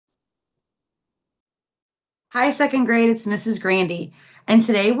Hi, second grade, it's Mrs. Grandy, and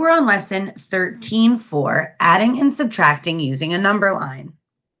today we're on lesson 13-4, adding and subtracting using a number line.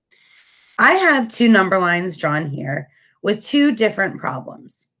 I have two number lines drawn here with two different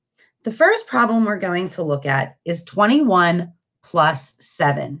problems. The first problem we're going to look at is 21 plus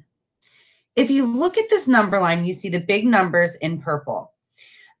 7. If you look at this number line, you see the big numbers in purple.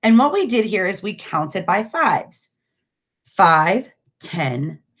 And what we did here is we counted by fives. 5,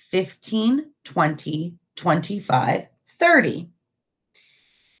 10, 15, 20, 25, 30.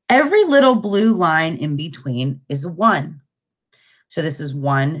 Every little blue line in between is 1. So this is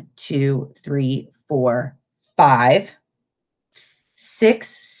 1, 2, 3, 4, 5, 6,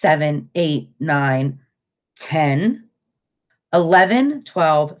 7, 8, 9, 10, 11,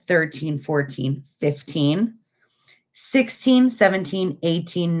 12, 13, 14, 15, 16, 17,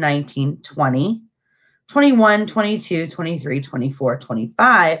 18, 19, 20, 21, 22, 23, 24,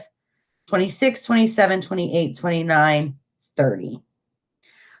 25, 26, 27, 28, 29, 30.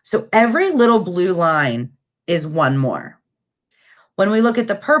 So every little blue line is one more. When we look at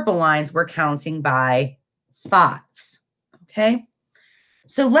the purple lines, we're counting by fives, okay?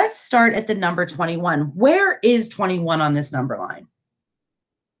 So let's start at the number 21. Where is 21 on this number line?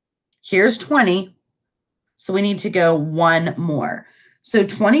 Here's 20, so we need to go one more. So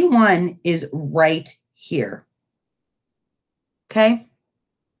 21 is right here, okay?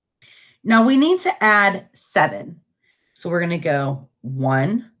 Now we need to add 7. So we're going to go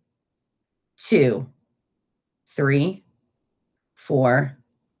 1, 2, 3, 4,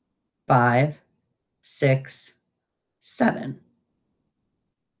 5, 6, 7.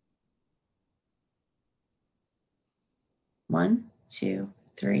 1, 2,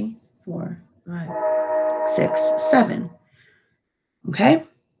 3, 4, 5, 6, 7. Okay?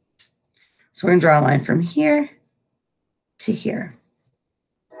 So we're going to draw a line from here to here.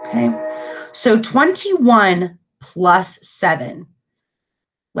 Okay? So 21 plus 7.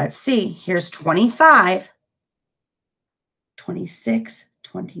 Let's see. Here's 25, 26,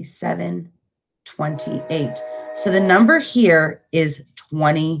 27, 28. So the number here is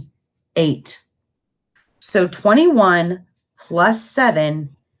 28. So 21 plus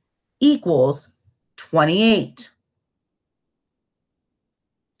 7 equals 28.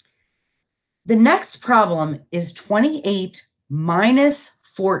 The next problem is 28 minus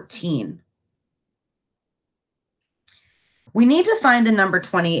 14. We need to find the number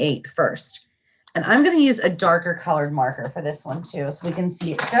 28 first. And I'm going to use a darker colored marker for this one too, so we can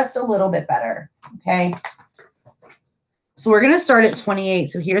see it just a little bit better, okay? So we're going to start at 28.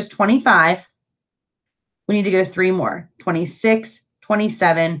 So here's 25. We need to go 3 more. 26,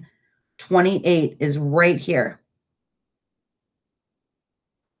 27, 28 is right here.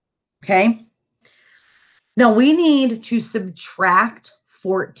 Okay? Now we need to subtract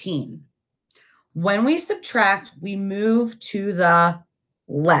 14. When we subtract, we move to the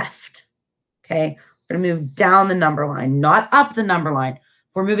left. Okay? We're going to move down the number line, not up the number line.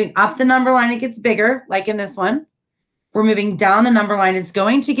 If we're moving up the number line, it gets bigger, like in this one. If we're moving down the number line, it's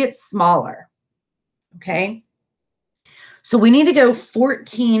going to get smaller. Okay? So we need to go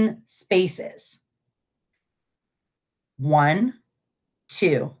 14 spaces. 1,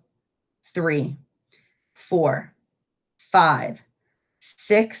 2, 3, 4, 5,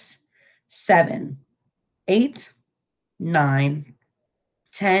 6, 7, 8, 9,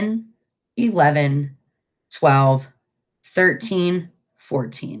 10, 11, 12, 13,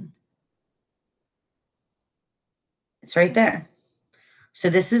 14. It's right there. So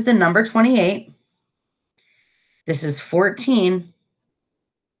this is the number 28. This is 14.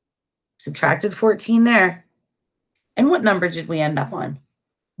 Subtracted 14 there. And what number did we end up on?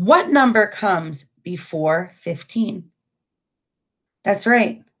 What number comes before 15? That's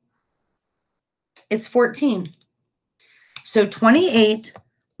right. It's 14. So 28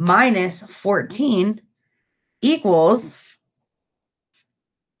 minus 14 equals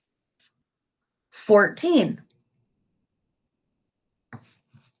 14.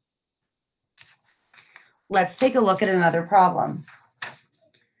 Let's take a look at another problem.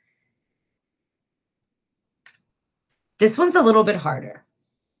 This one's a little bit harder.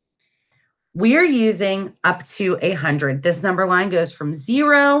 We're using up to 100. This number line goes from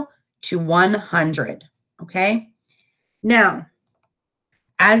 0 to 100, okay? Now,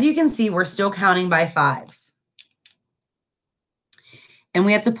 as you can see, we're still counting by fives. And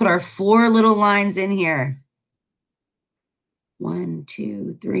we have to put our 4 little lines in here. 1,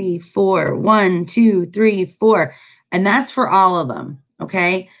 2, 3, 4. 1, 2, 3, 4. And that's for all of them,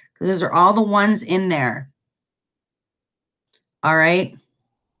 okay? Because those are all the ones in there. All right?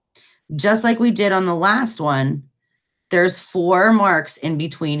 Just like we did on the last one, there's 4 marks in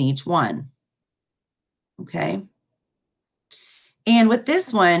between each one. okay? And with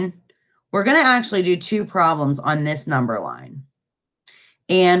this one, we're going to actually do two problems on this number line.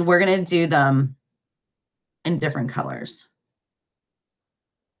 And we're going to do them in different colors.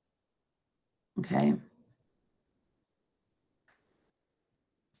 Okay.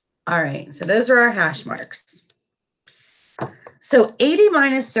 All right, so those are our hash marks. So 80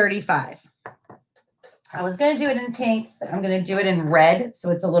 minus 35. I was going to do it in pink, but I'm going to do it in red,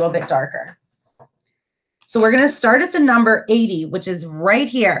 so it's a little bit darker. So we're going to start at the number 80, which is right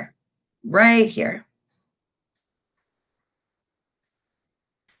here, right here.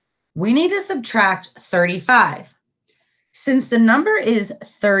 We need to subtract 35. Since the number is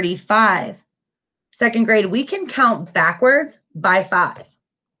 35, second grade, we can count backwards by 5.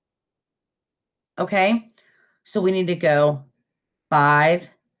 Okay? So we need to go 5,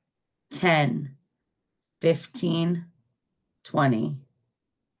 10, 15, 20,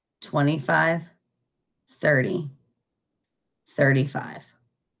 25, 30, 35.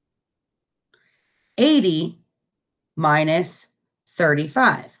 80 minus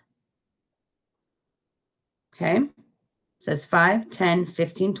 35. Okay? So it's 5, 10,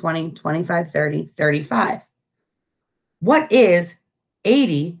 15, 20, 25, 30, 35. What is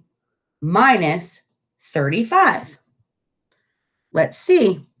 80 minus 35? Let's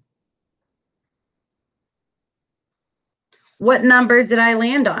see. What number did I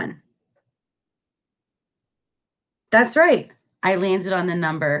land on? That's right. I landed on the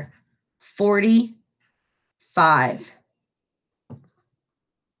number 45.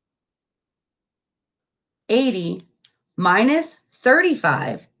 80 minus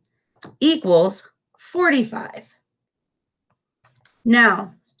 35 equals 45.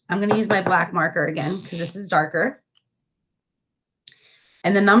 Now, I'm going to use my black marker again because this is darker.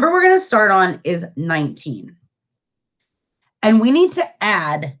 And the number we're going to start on is 19. And we need to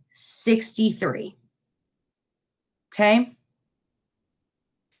add 63. Okay?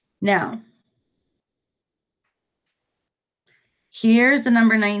 Now, here's the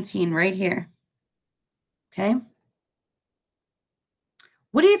number 19 right here. Okay?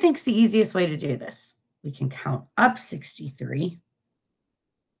 What do you think is the easiest way to do this? We can count up 63. We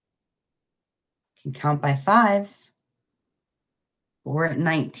can count by 5s. But we're at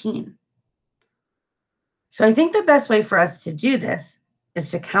 19. So I think the best way for us to do this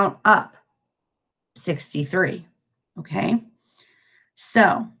is to count up 63. Okay?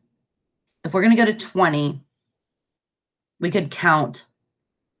 So if we're going to go to 20, we could count.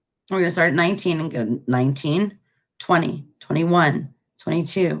 We're going to start at 19 and go 19, 20, 21,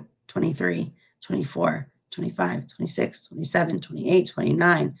 22, 23, 24, 25, 26, 27, 28,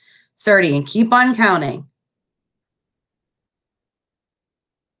 29, 30, and keep on counting.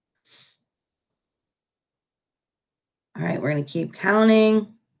 All right, we're going to keep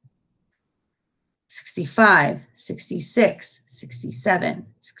counting. 65, 66, 67,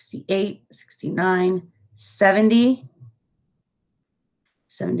 68, 69, 70,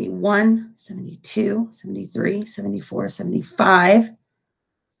 71, 72, 73, 74, 75,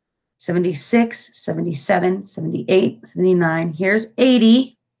 76, 77, 78, 79. Here's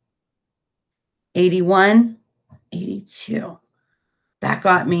 80, 81, 82. That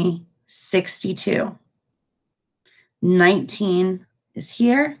got me 62. 19 is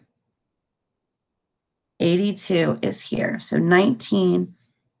here. 82 is here. So 19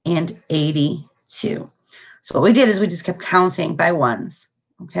 and 82. So what we did is we just kept counting by ones.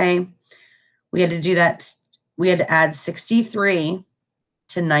 Okay. We had to do that. We had to add 63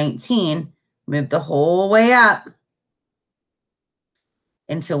 to 19, move the whole way up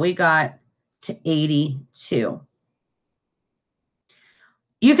until we got to 82.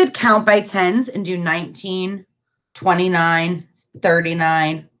 You could count by tens and do 19, 29,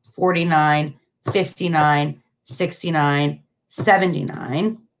 39, 49, 59, 69,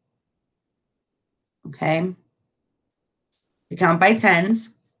 79. Okay. You count by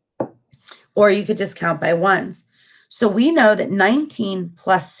tens, or you could just count by ones. So we know that 19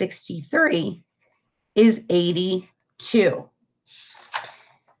 plus 63 is 82.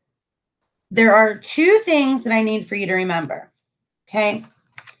 There are two things that I need for you to remember. Okay.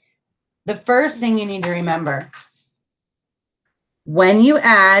 The first thing you need to remember, when you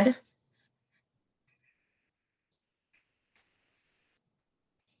add,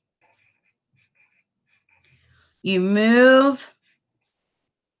 you move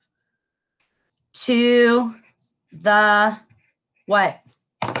to the what?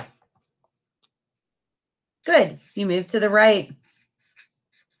 Good. You move to the right.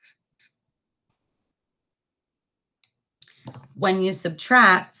 When you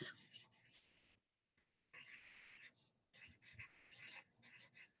subtract,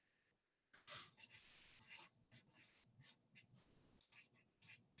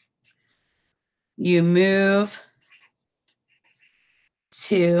 you move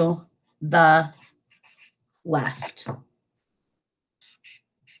to the left.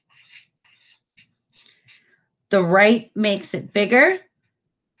 The right makes it bigger.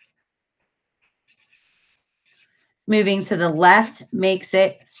 Moving to the left makes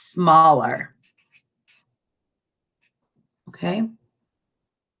it smaller. Okay.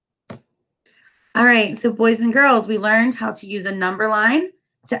 All right, so boys and girls, we learned how to use a number line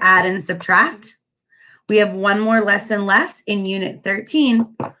to add and subtract. We have one more lesson left in Unit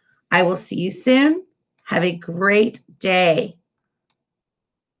 13. I will see you soon. Have a great day.